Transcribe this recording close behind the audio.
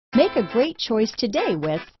Make a great choice today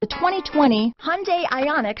with the 2020 Hyundai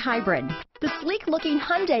Ioniq Hybrid. The sleek-looking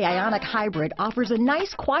Hyundai Ioniq Hybrid offers a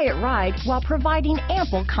nice quiet ride while providing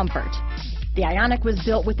ample comfort. The Ioniq was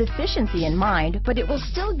built with efficiency in mind, but it will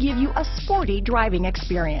still give you a sporty driving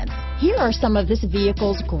experience. Here are some of this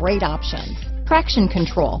vehicle's great options: traction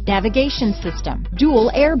control, navigation system,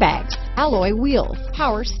 dual airbags, alloy wheels,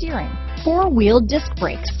 power steering, 4-wheel disc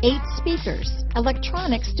brakes, 8 speakers,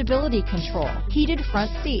 electronic stability control, heated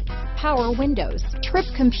front seats, power windows, trip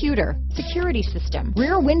computer, security system,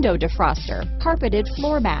 rear window defroster, carpeted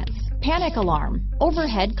floor mats, panic alarm,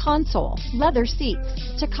 overhead console, leather seats,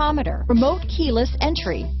 tachometer, remote keyless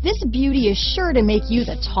entry. This beauty is sure to make you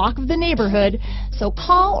the talk of the neighborhood, so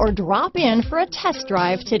call or drop in for a test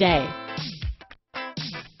drive today.